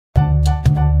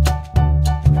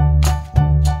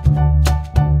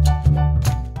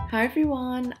Hi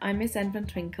everyone, I'm Miss N from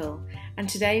Twinkl, and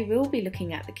today we'll be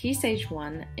looking at the Key Stage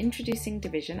 1 Introducing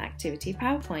Division Activity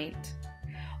PowerPoint.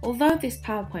 Although this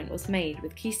PowerPoint was made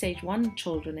with Key Stage 1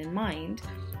 children in mind,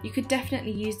 you could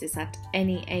definitely use this at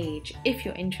any age if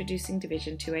you're introducing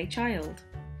division to a child.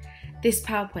 This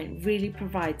PowerPoint really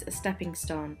provides a stepping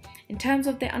stone in terms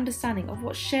of their understanding of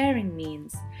what sharing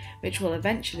means, which will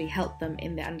eventually help them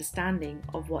in their understanding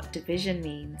of what division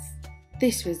means.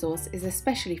 This resource is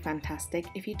especially fantastic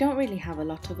if you don't really have a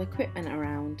lot of equipment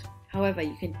around. However,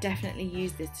 you can definitely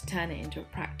use this to turn it into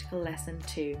a practical lesson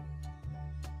too.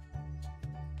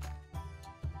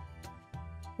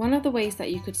 One of the ways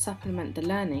that you could supplement the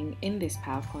learning in this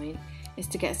PowerPoint is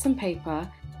to get some paper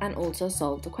and also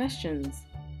solve the questions.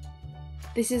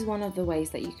 This is one of the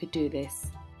ways that you could do this.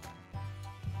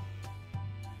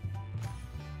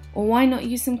 Or why not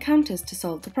use some counters to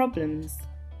solve the problems?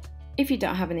 If you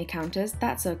don't have any counters,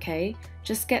 that's okay.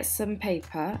 Just get some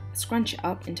paper, scrunch it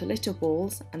up into little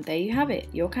balls, and there you have it,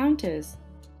 your counters.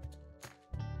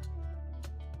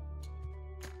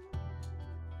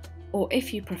 Or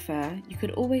if you prefer, you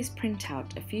could always print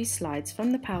out a few slides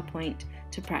from the PowerPoint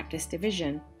to practice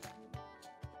division.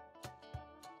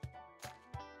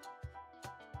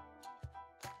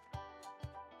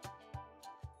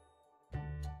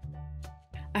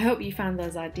 I hope you found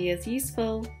those ideas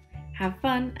useful. Have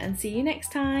fun and see you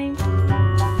next time!